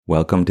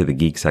Welcome to the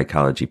Geek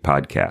Psychology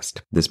Podcast.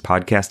 This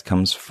podcast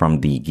comes from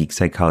the Geek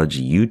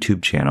Psychology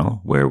YouTube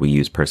channel, where we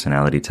use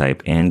personality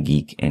type and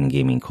geek and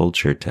gaming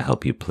culture to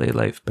help you play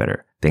life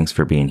better. Thanks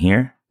for being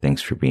here.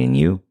 Thanks for being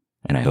you.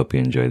 And I hope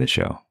you enjoy the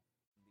show.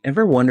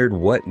 Ever wondered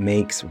what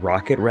makes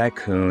Rocket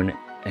Raccoon,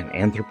 an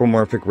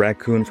anthropomorphic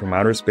raccoon from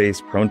outer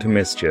space prone to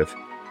mischief,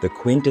 the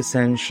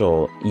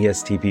quintessential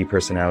ESTP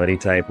personality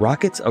type?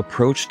 Rocket's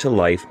approach to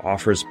life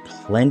offers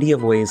plenty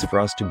of ways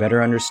for us to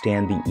better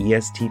understand the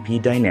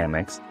ESTP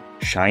dynamics,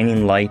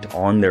 shining light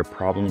on their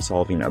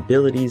problem-solving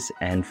abilities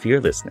and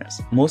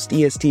fearlessness. Most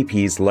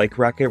ESTPs, like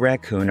Rocket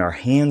Raccoon, are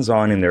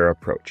hands-on in their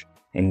approach,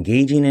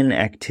 engaging in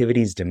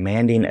activities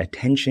demanding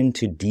attention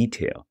to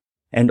detail,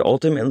 and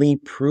ultimately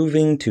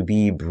proving to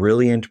be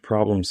brilliant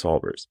problem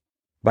solvers.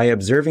 By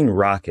observing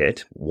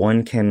Rocket,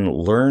 one can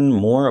learn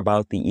more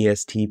about the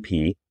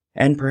ESTP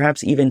and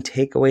perhaps even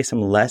take away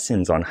some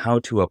lessons on how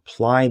to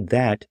apply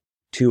that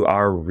to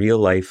our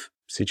real-life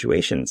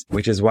situations,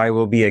 which is why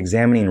we'll be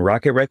examining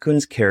Rocket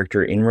Raccoon's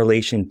character in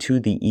relation to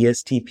the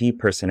ESTP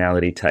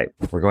personality type.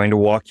 We're going to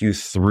walk you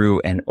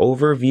through an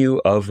overview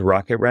of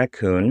Rocket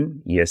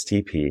Raccoon,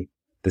 ESTP,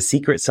 the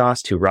secret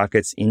sauce to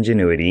Rocket's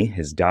ingenuity,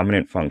 his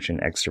dominant function,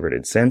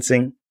 extroverted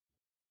sensing,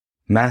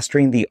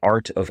 mastering the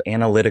art of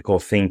analytical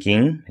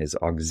thinking, his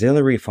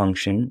auxiliary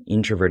function,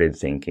 introverted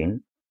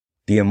thinking,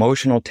 the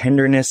emotional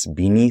tenderness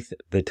beneath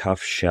the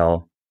tough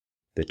shell,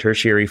 the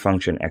tertiary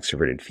function,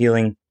 extroverted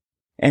feeling,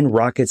 and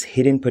Rocket's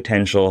hidden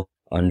potential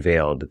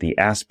unveiled, the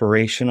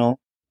aspirational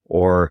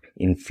or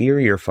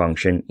inferior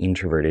function,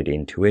 introverted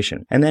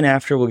intuition. And then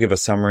after, we'll give a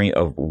summary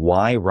of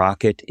why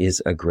Rocket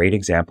is a great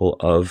example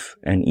of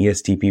an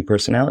ESTP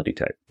personality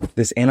type.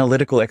 This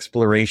analytical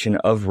exploration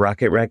of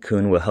Rocket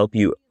Raccoon will help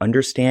you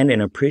understand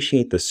and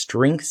appreciate the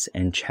strengths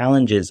and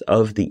challenges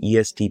of the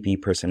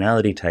ESTP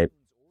personality type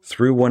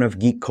through one of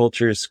geek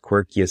culture's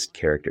quirkiest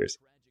characters.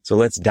 So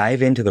let's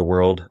dive into the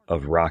world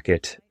of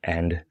Rocket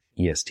and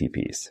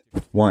ESTPs.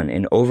 1.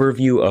 An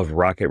overview of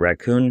Rocket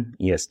Raccoon,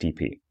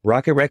 ESTP.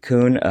 Rocket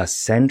Raccoon, a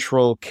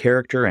central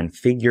character and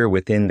figure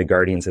within the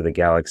Guardians of the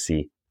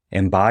Galaxy,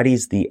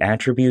 embodies the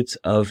attributes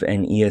of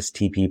an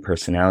ESTP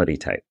personality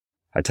type,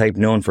 a type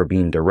known for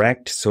being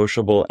direct,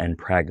 sociable, and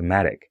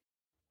pragmatic.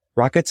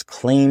 Rocket's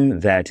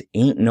claim that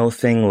ain't no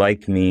thing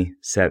like me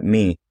 'cept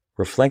me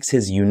reflects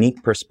his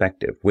unique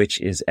perspective,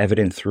 which is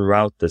evident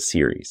throughout the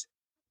series.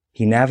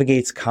 He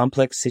navigates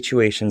complex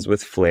situations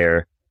with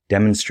flair,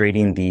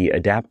 demonstrating the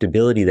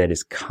adaptability that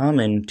is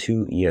common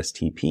to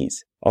ESTPs.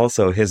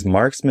 Also, his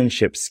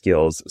marksmanship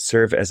skills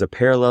serve as a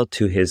parallel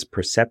to his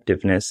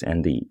perceptiveness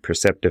and the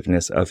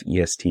perceptiveness of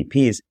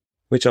ESTPs,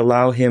 which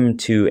allow him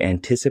to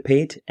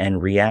anticipate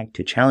and react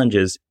to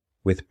challenges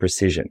with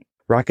precision.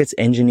 Rocket's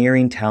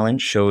engineering talent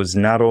shows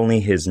not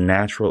only his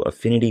natural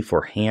affinity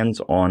for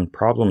hands-on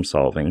problem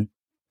solving,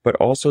 but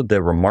also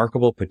the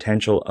remarkable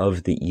potential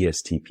of the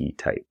ESTP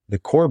type. The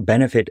core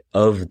benefit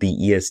of the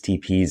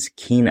ESTP's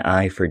keen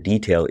eye for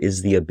detail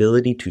is the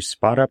ability to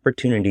spot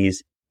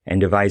opportunities and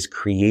devise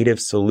creative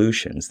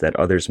solutions that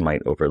others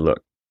might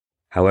overlook.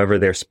 However,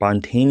 their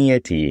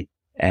spontaneity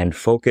and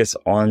focus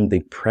on the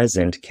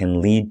present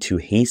can lead to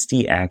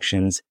hasty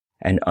actions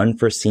and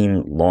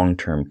unforeseen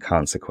long-term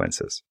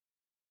consequences.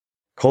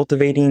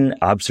 Cultivating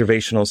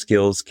observational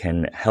skills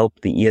can help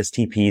the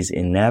ESTPs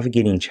in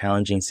navigating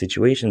challenging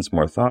situations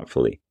more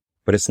thoughtfully.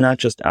 But it's not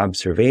just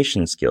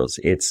observation skills.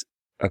 It's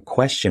a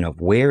question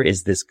of where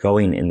is this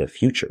going in the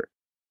future?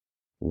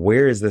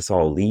 Where is this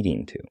all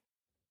leading to?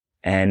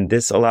 And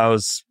this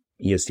allows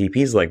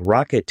ESTPs like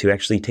Rocket to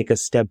actually take a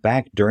step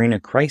back during a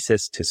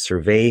crisis to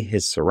survey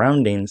his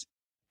surroundings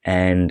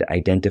and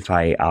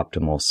identify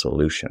optimal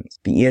solutions.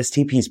 The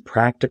ESTP's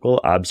practical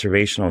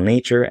observational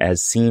nature,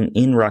 as seen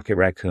in Rocket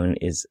Raccoon,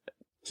 is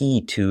key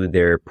to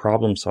their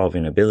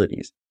problem-solving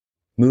abilities.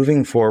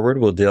 Moving forward,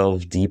 we'll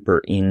delve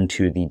deeper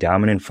into the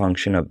dominant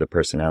function of the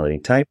personality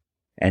type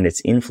and its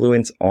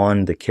influence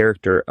on the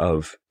character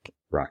of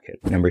Rocket.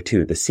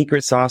 2, the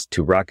secret sauce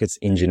to Rocket's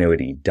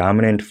ingenuity,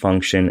 dominant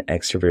function,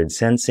 extroverted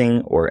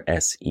sensing, or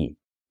SE.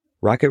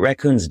 Rocket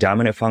Raccoon's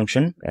dominant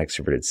function,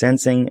 extroverted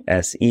sensing,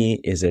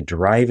 SE, is a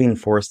driving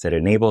force that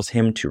enables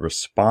him to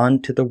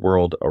respond to the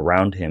world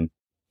around him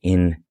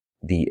in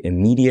the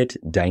immediate,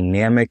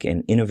 dynamic,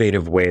 and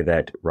innovative way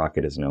that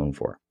Rocket is known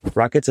for.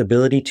 Rocket's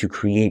ability to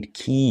create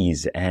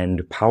keys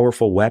and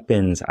powerful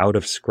weapons out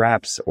of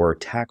scraps or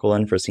tackle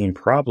unforeseen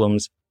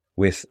problems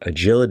with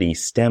agility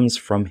stems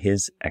from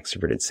his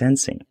extroverted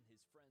sensing.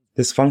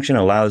 This function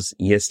allows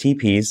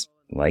ESTPs,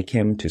 like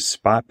him, to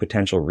spot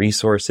potential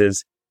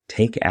resources,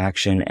 take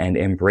action, and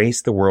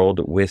embrace the world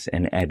with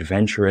an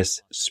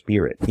adventurous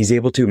spirit. He's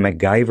able to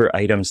MacGyver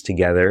items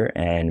together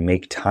and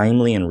make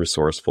timely and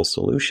resourceful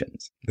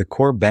solutions. The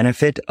core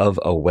benefit of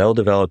a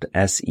well-developed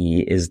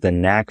SE is the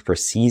knack for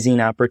seizing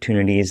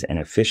opportunities and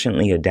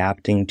efficiently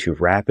adapting to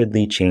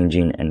rapidly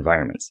changing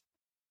environments.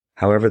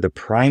 However, the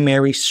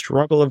primary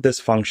struggle of this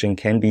function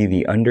can be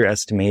the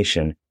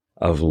underestimation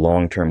of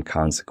long-term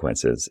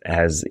consequences,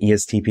 as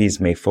ESTPs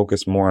may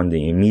focus more on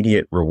the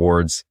immediate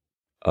rewards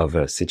of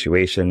a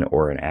situation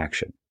or an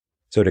action.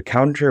 So to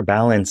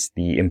counterbalance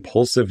the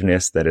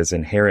impulsiveness that is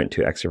inherent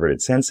to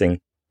extroverted sensing,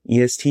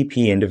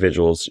 ESTP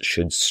individuals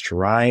should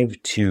strive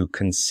to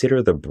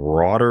consider the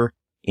broader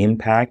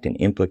impact and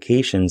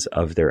implications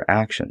of their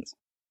actions,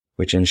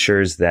 which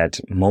ensures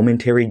that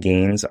momentary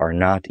gains are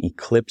not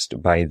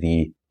eclipsed by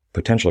the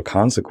potential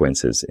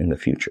consequences in the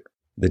future.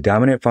 The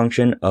dominant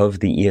function of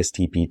the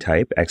ESTP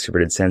type,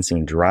 extroverted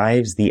sensing,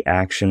 drives the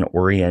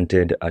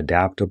action-oriented,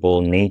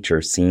 adaptable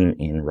nature seen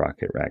in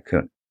Rocket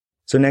Raccoon.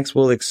 So next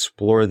we'll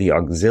explore the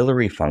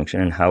auxiliary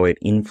function and how it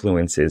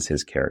influences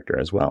his character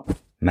as well.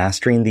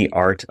 Mastering the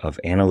art of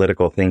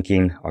analytical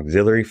thinking,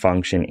 auxiliary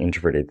function,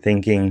 introverted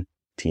thinking,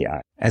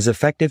 TI. As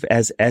effective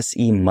as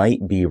SE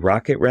might be,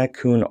 Rocket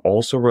Raccoon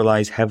also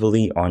relies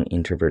heavily on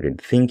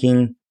introverted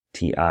thinking,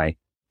 TI,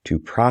 to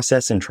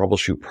process and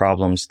troubleshoot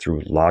problems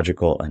through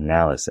logical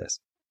analysis.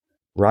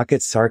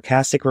 Rocket's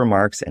sarcastic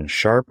remarks and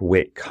sharp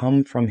wit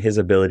come from his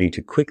ability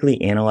to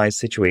quickly analyze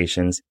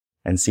situations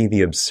and see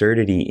the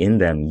absurdity in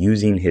them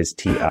using his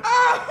TI.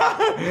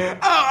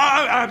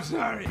 I'm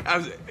sorry.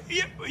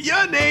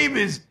 Your name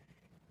is...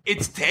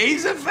 It's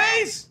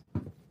Taserface?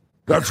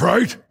 That's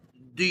right.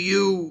 Do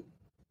you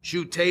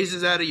shoot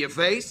tasers out of your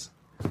face?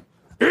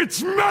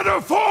 It's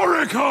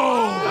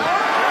metaphorical!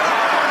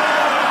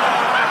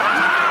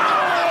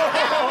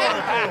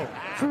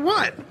 For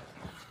what?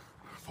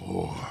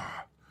 For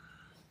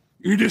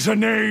it is a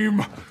name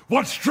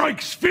what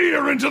strikes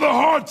fear into the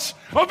hearts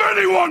of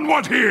anyone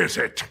what hears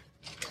it.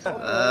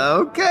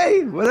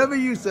 Okay, whatever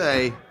you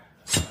say.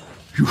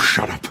 You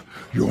shut up.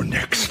 You're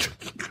next.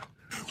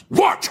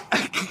 What?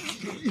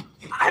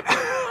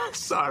 I'm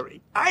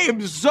sorry. I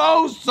am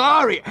so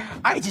sorry.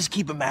 I just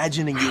keep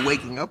imagining you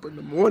waking up in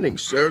the morning,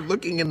 sir,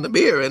 looking in the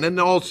mirror, and in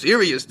all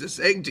seriousness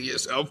saying to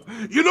yourself,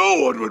 you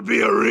know what would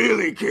be a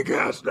really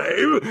kick-ass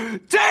name?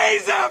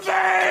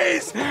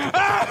 Taserface!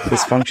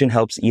 This function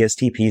helps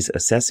ESTPs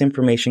assess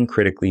information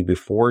critically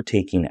before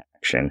taking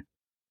action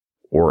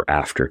or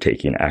after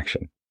taking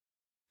action.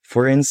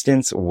 For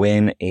instance,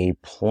 when a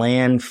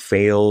plan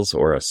fails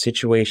or a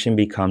situation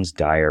becomes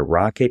dire,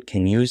 Rocket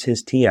can use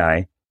his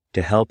TI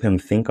to help him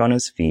think on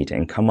his feet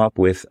and come up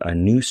with a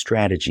new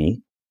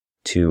strategy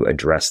to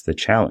address the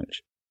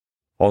challenge.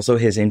 Also,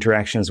 his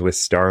interactions with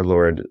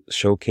Star-Lord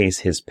showcase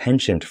his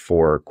penchant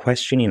for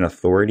questioning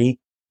authority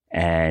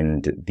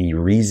and the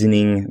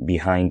reasoning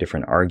behind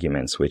different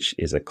arguments, which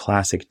is a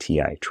classic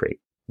TI trait.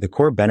 The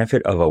core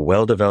benefit of a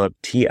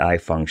well-developed TI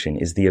function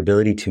is the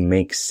ability to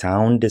make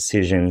sound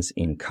decisions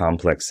in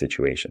complex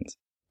situations.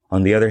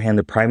 On the other hand,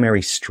 the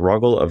primary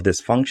struggle of this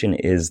function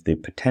is the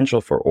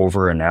potential for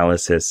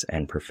over-analysis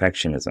and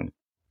perfectionism,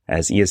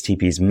 as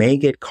ESTPs may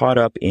get caught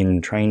up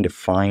in trying to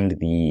find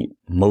the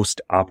most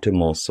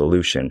optimal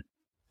solution,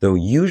 though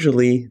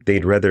usually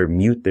they'd rather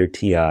mute their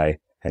TI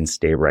and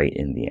stay right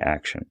in the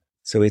action.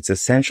 So it's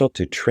essential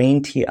to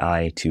train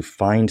TI to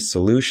find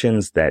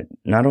solutions that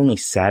not only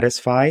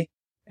satisfy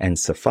and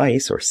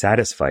suffice or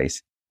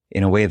satisfice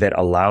in a way that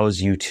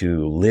allows you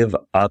to live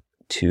up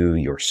to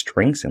your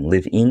strengths and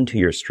live into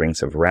your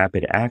strengths of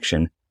rapid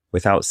action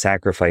without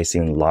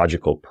sacrificing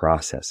logical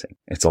processing.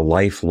 It's a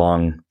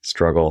lifelong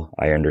struggle,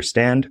 I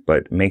understand,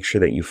 but make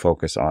sure that you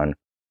focus on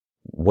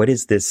what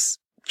is this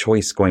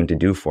choice going to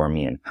do for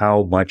me and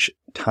how much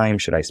time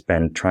should I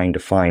spend trying to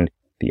find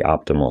the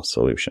optimal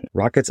solution.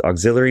 Rocket's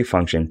auxiliary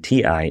function,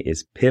 TI,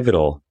 is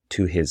pivotal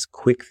to his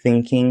quick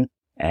thinking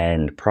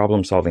and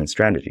problem-solving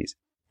strategies.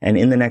 And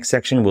in the next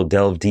section, we'll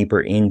delve deeper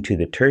into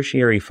the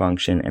tertiary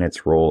function and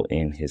its role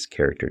in his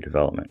character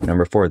development.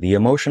 Number 4, the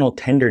emotional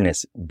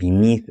tenderness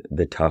beneath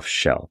the tough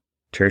shell.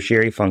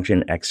 Tertiary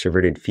function,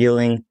 extroverted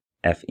feeling,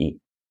 FE.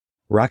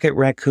 Rocket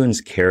Raccoon's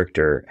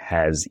character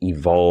has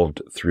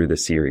evolved through the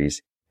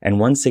series, and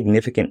one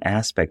significant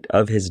aspect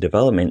of his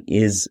development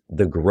is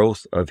the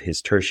growth of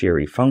his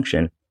tertiary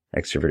function,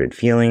 extroverted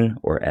feeling,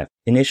 or F.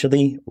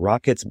 Initially,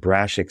 Rocket's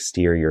brash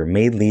exterior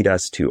may lead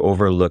us to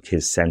overlook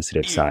his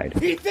sensitive side.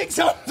 He thinks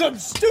I'm some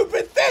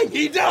stupid thing.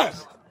 He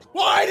does.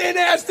 Well, I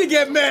didn't ask to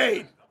get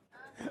made.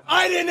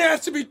 I didn't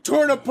ask to be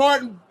torn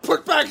apart and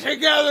put back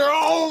together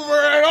over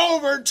and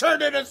over and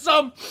turned into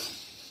some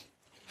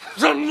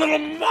little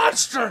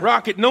monster.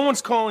 Rocket, no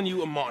one's calling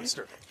you a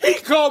monster. He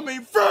called me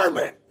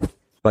vermin.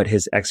 But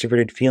his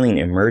extroverted feeling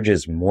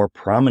emerges more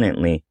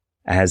prominently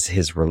as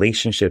his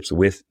relationships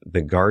with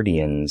the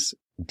Guardians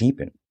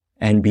deepen.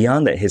 And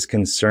beyond that, his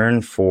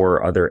concern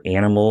for other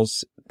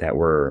animals that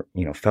were,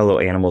 fellow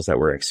animals that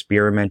were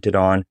experimented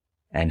on,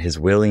 and his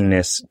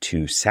willingness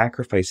to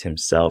sacrifice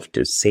himself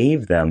to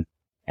save them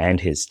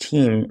and his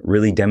team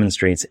really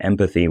demonstrates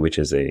empathy, which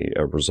is a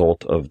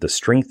result of the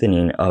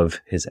strengthening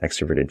of his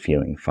extroverted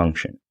feeling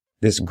function.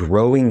 This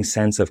growing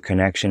sense of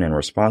connection and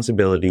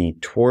responsibility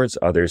towards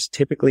others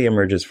typically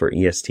emerges for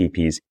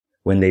ESTPs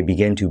when they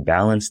begin to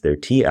balance their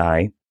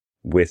TI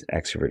with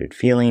extroverted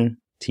feeling,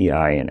 TI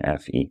and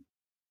FE,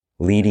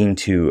 leading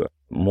to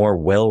a more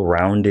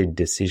well-rounded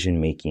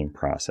decision-making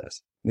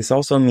process. This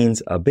also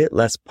means a bit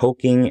less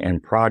poking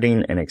and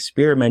prodding and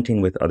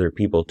experimenting with other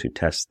people to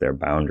test their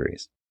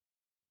boundaries.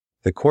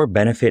 The core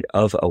benefit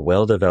of a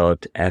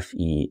well-developed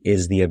FE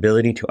is the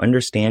ability to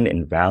understand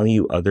and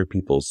value other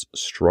people's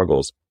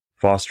struggles,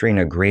 fostering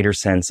a greater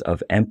sense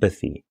of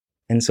empathy.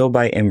 And so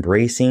by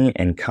embracing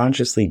and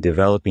consciously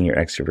developing your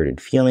extroverted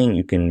feeling,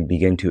 you can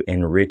begin to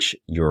enrich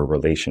your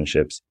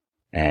relationships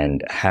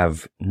and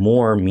have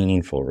more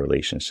meaningful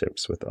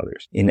relationships with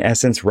others. In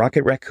essence,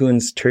 Rocket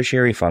Raccoon's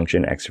tertiary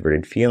function,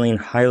 extroverted feeling,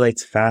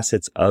 highlights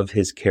facets of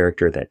his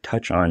character that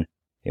touch on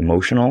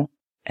emotional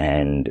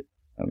and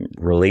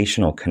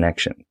relational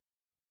connection.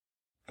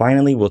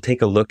 Finally, we'll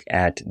take a look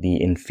at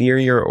the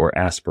inferior or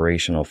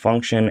aspirational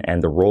function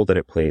and the role that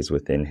it plays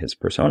within his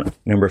persona.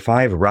 Number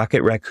 5,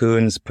 Rocket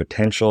Raccoon's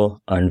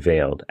potential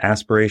unveiled.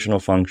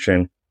 Aspirational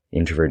function,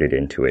 introverted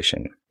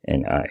intuition,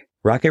 NI.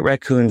 Rocket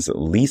Raccoon's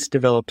least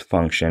developed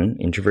function,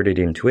 introverted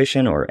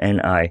intuition, or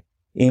NI,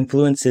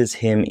 influences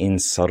him in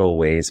subtle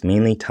ways,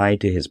 mainly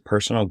tied to his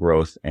personal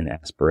growth and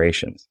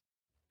aspirations.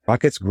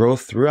 Rocket's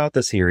growth throughout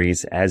the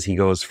series as he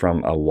goes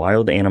from a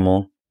wild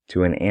animal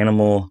to an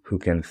animal who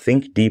can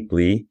think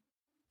deeply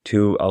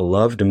to a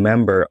loved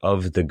member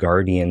of the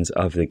Guardians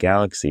of the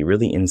Galaxy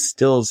really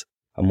instills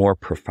a more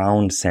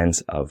profound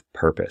sense of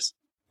purpose,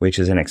 which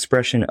is an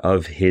expression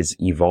of his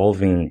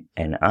evolving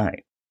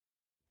NI.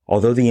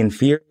 Although the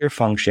inferior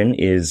function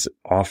is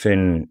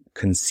often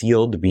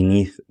concealed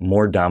beneath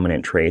more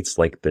dominant traits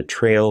like the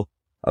trail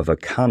of a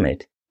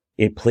comet,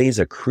 it plays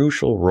a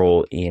crucial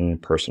role in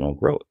personal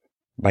growth.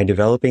 By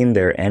developing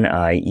their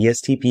NI,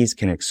 ESTPs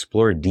can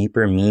explore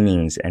deeper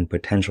meanings and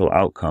potential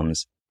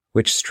outcomes,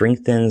 which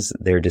strengthens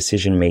their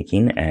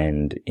decision-making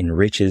and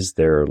enriches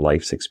their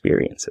life's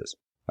experiences.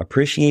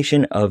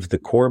 Appreciation of the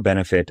core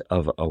benefit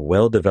of a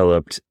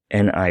well-developed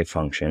NI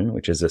function,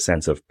 which is a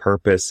sense of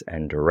purpose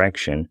and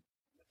direction,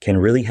 can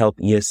really help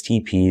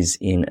ESTPs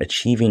in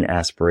achieving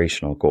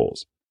aspirational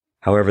goals.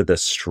 However, the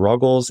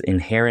struggles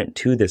inherent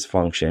to this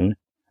function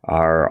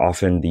are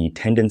often the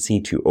tendency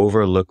to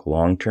overlook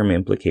long-term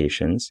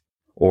implications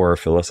or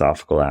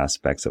philosophical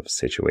aspects of a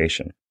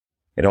situation.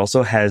 It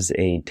also has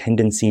a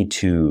tendency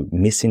to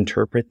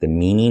misinterpret the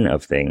meaning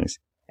of things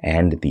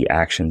and the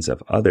actions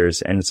of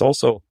others, and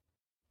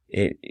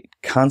it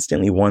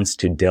constantly wants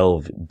to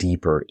delve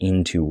deeper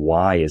into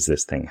why is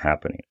this thing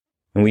happening.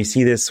 And we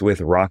see this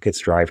with Rocket's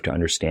drive to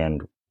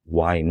understand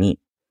why me.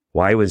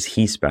 Why was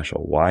he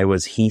special? Why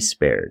was he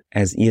spared?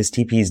 As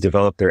ESTPs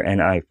develop their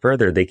NI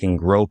further, they can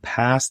grow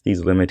past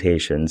these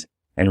limitations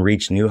and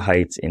reach new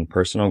heights in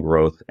personal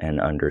growth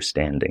and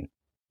understanding.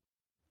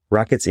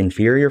 Rocket's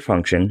inferior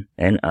function,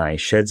 NI,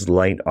 sheds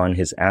light on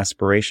his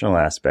aspirational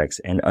aspects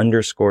and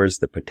underscores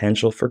the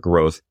potential for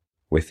growth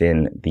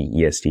within the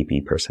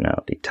ESTP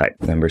personality type.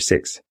 Number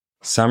 6.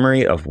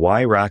 Summary of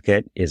why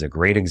Rocket is a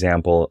great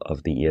example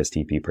of the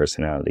ESTP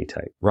personality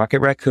type.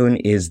 Rocket Raccoon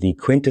is the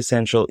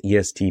quintessential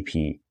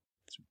ESTP.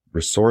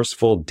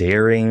 Resourceful,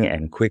 daring,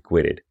 and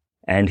quick-witted,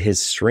 and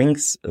his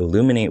strengths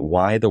illuminate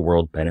why the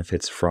world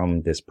benefits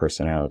from this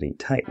personality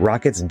type.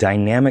 Rocket's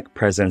dynamic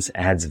presence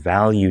adds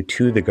value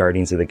to the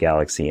Guardians of the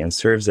Galaxy and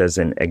serves as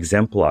an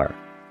exemplar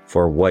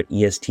for what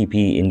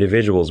ESTP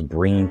individuals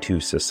bring to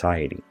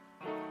society.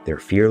 Their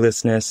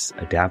fearlessness,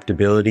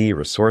 adaptability,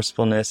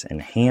 resourcefulness,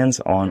 and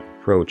hands-on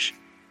approach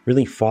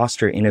really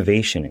foster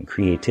innovation and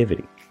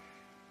creativity.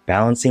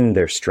 Balancing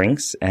their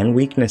strengths and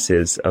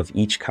weaknesses of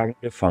each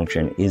cognitive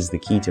function is the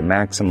key to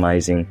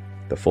maximizing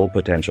the full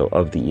potential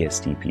of the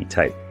ESTP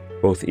type,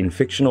 both in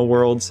fictional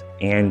worlds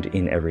and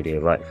in everyday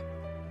life.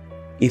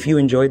 If you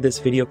enjoyed this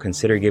video,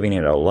 consider giving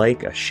it a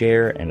like, a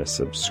share, and a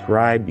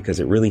subscribe because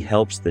it really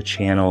helps the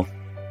channel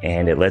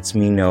and it lets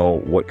me know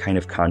what kind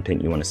of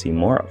content you want to see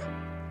more of.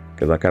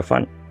 Good luck, have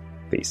fun.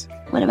 Peace.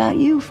 What about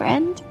you,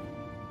 friend?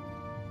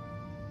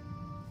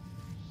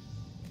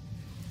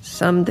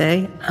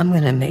 Someday, I'm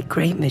gonna make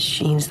great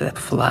machines that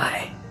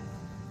fly.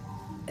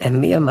 And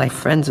me and my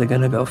friends are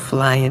gonna go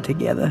flying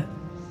together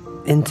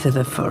into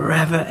the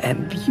forever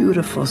and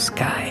beautiful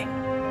sky.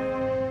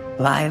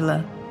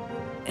 Lila,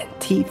 and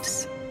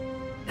Teefs,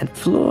 and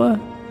Flora,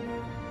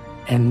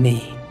 and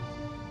me.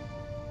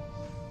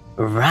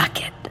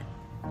 Rocket.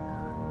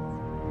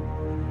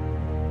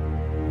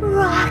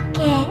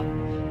 Rocket!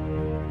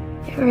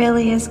 It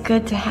really is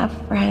good to have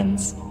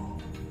friends.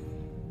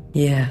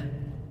 Yeah.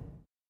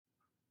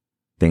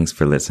 Thanks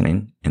for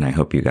listening, and I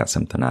hope you got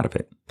something out of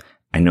it.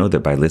 I know that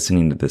by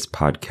listening to this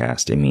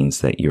podcast, it means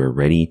that you're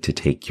ready to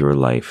take your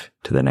life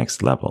to the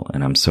next level,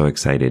 and I'm so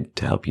excited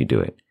to help you do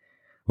it.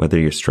 Whether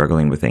you're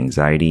struggling with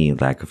anxiety,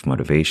 lack of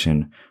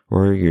motivation,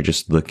 or you're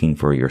just looking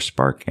for your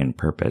spark and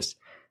purpose,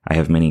 I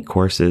have many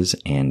courses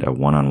and a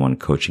one-on-one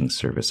coaching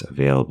service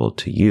available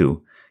to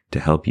you to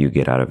help you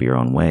get out of your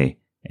own way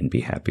and be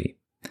happy.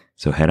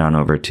 So head on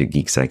over to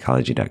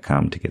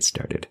geekpsychology.com to get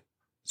started.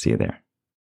 See you there.